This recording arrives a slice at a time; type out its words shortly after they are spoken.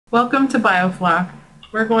Welcome to bioFlock.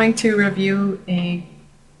 We're going to review a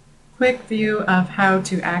quick view of how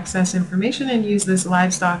to access information and use this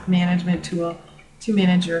livestock management tool to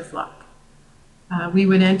manage your flock. We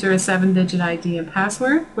would enter a 7-digit ID and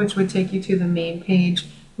password, which would take you to the main page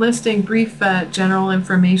listing brief general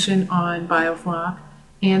information on bioFlock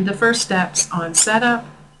and the first steps on setup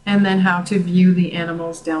and then how to view the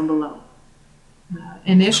animals down below.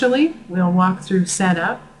 Initially, we'll walk through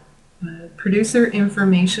setup. Producer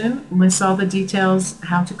information lists all the details,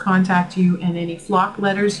 how to contact you, and any flock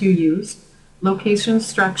letters you use. Location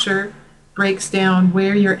structure breaks down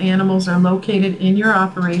where your animals are located in your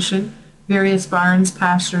operation, various barns,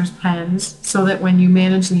 pastures, pens, so that when you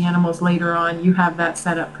manage the animals later on, you have that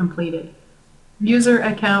setup completed. User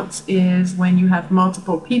accounts is when you have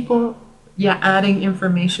multiple people adding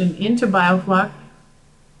information into bioFlock.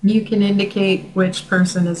 You can indicate which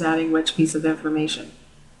person is adding which piece of information.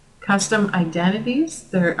 Custom identities.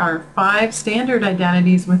 There are 5 standard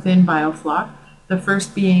identities within bioFlock. The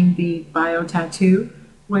first being the bio tattoo,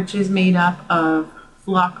 which is made up of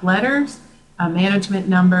flock letters, a management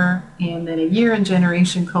number, and then a year and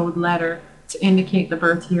generation code letter to indicate the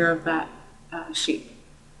birth year of that sheep.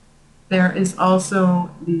 There is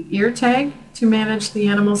also the ear tag to manage the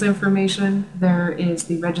animal's information. There is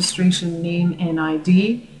the registration name and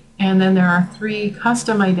ID, and then there are 3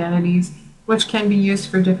 custom identities which can be used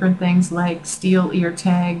for different things like steel ear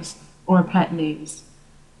tags or pet names.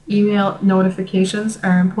 Email notifications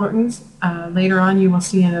are important. Later on you will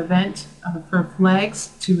see an event for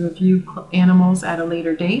flags to review animals at a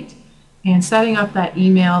later date, and setting up that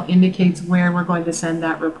email indicates where we're going to send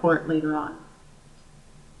that report later on.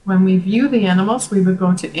 When we view the animals, we would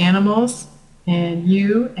go to Animals and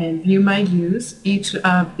View My Ewes. Each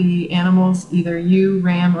of the animals, either ewe,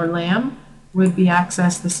 ram, or lamb, would be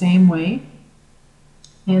accessed the same way.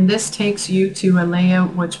 And this takes you to a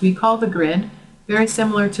layout which we call the grid, very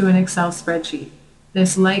similar to an Excel spreadsheet.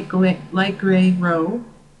 This light gray row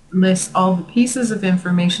lists all the pieces of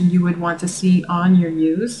information you would want to see on your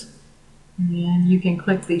ewes. And you can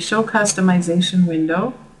click the Show Customization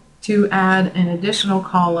window to add an additional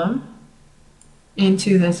column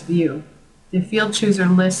into this view. The field chooser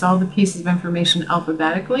lists all the pieces of information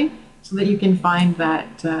alphabetically so that you can find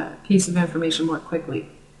that piece of information more quickly.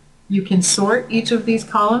 You can sort each of these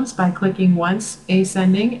columns by clicking once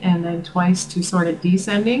ascending and then twice to sort it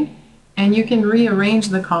descending, and you can rearrange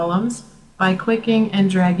the columns by clicking and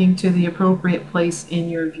dragging to the appropriate place in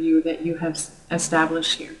your view that you have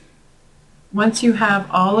established here. Once you have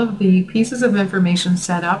all of the pieces of information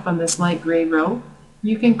set up on this light gray row,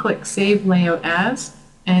 you can click Save Layout As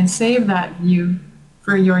and save that view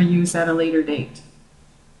for your use at a later date.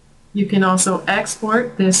 You can also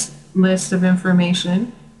export this list of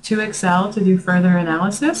information to Excel to do further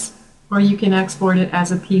analysis, or you can export it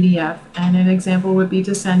as a PDF, and an example would be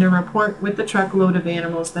to send a report with the truckload of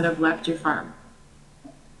animals that have left your farm.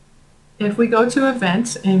 If we go to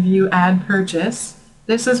Events and view Add Purchase,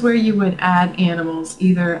 this is where you would add animals,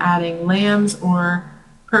 either adding lambs or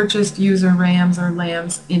purchased user rams or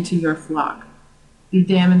lambs into your flock. The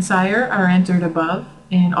dam and sire are entered above,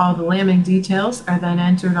 and all the lambing details are then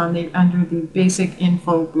entered under the basic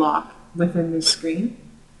info block within this screen.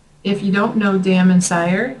 If you don't know dam and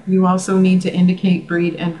sire, you also need to indicate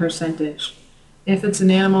breed and percentage. If it's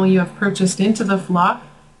an animal you have purchased into the flock,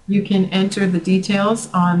 you can enter the details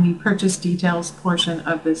on the purchase details portion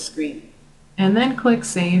of this screen. And then click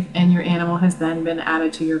Save, and your animal has then been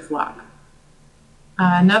added to your flock.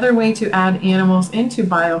 Another way to add animals into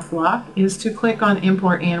bioFlock is to click on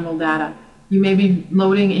Import Animal Data. You may be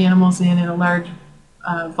loading animals in a large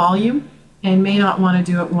volume and may not want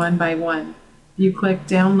to do it one by one. You click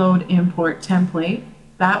Download Import Template.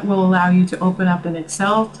 That will allow you to open up an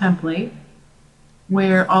Excel template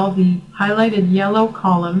where all the highlighted yellow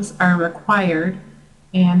columns are required,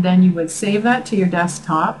 and then you would save that to your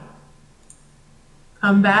desktop,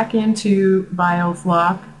 come back into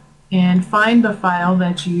bioFlock and find the file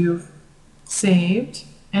that you've saved,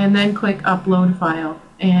 and then click Upload File.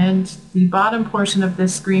 And the bottom portion of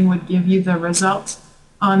this screen would give you the results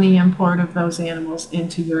on the import of those animals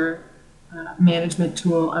into your management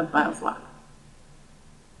tool of bioFlock.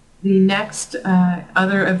 The next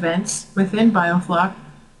other events within bioFlock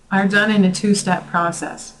are done in a 2-step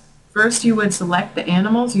process. First, you would select the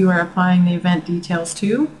animals you are applying the event details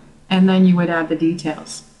to, and then you would add the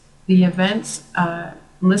details. The events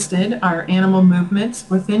listed are animal movements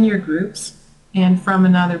within your groups and from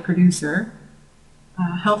another producer,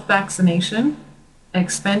 health vaccination,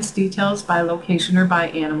 expense details by location or by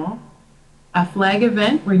animal, a flag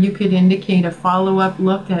event where you could indicate a follow-up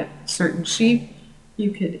look at certain sheep. You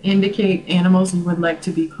could indicate animals you would like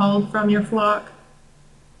to be culled from your flock,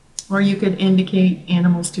 or you could indicate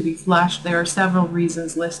animals to be flushed. There are several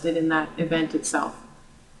reasons listed in that event itself.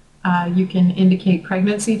 You can indicate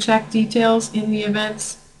pregnancy check details in the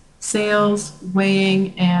events, sales,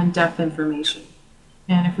 weighing, and death information.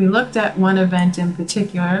 And if we looked at one event in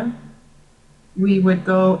particular, we would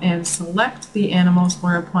go and select the animals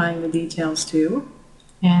we're applying the details to.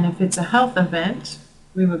 And if it's a health event,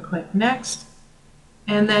 we would click Next,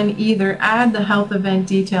 and then either add the health event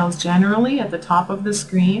details generally at the top of the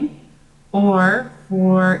screen, or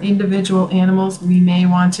for individual animals, we may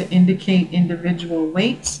want to indicate individual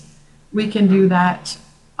weights. We can do that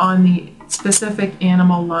on the specific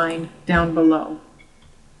animal line down below.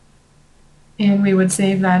 And we would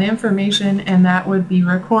save that information, and that would be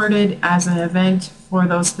recorded as an event for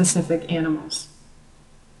those specific animals.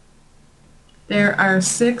 There are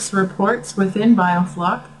 6 reports within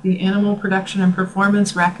bioFlock. The Animal Production and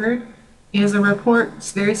Performance Record is a report.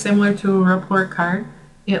 It's very similar to a report card.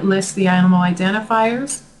 It lists the animal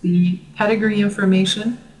identifiers, the pedigree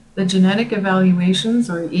information, the genetic evaluations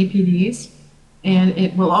or EPDs, and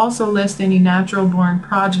it will also list any natural-born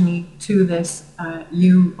progeny to this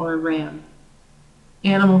ewe or ram.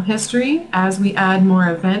 Animal history, as we add more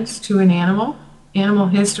events to an animal, animal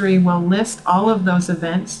history will list all of those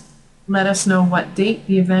events, let us know what date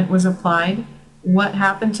the event was applied, what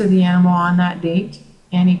happened to the animal on that date,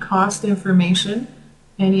 any cost information,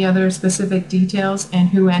 any other specific details, and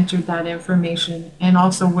who entered that information, and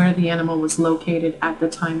also where the animal was located at the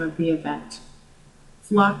time of the event.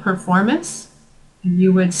 Flock performance,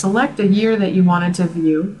 you would select a year that you wanted to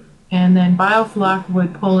view, and then bioFlock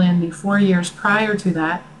would pull in the 4 years prior to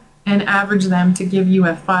that and average them to give you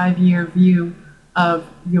a 5-year view of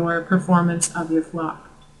your performance of your flock.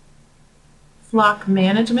 Flock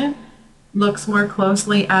management looks more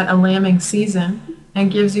closely at a lambing season and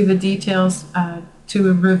gives you the details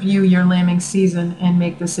to review your lambing season and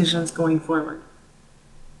make decisions going forward.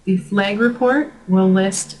 The flag report will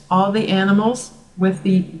list all the animals with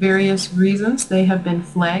the various reasons they have been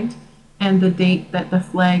flagged and the date that the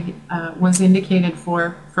flag was indicated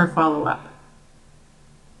for follow-up.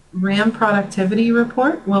 Ram productivity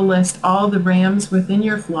report will list all the rams within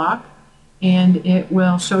your flock, and it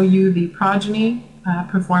will show you the progeny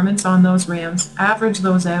performance on those rams, average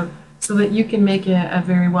those out so that you can make a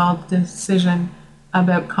very well decision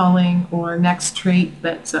about culling or next trait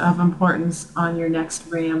that's of importance on your next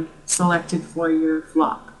ram selected for your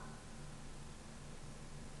flock.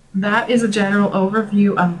 That is a general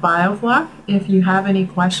overview of bioFlock. If you have any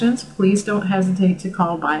questions, please don't hesitate to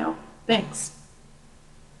call Bio. Thanks.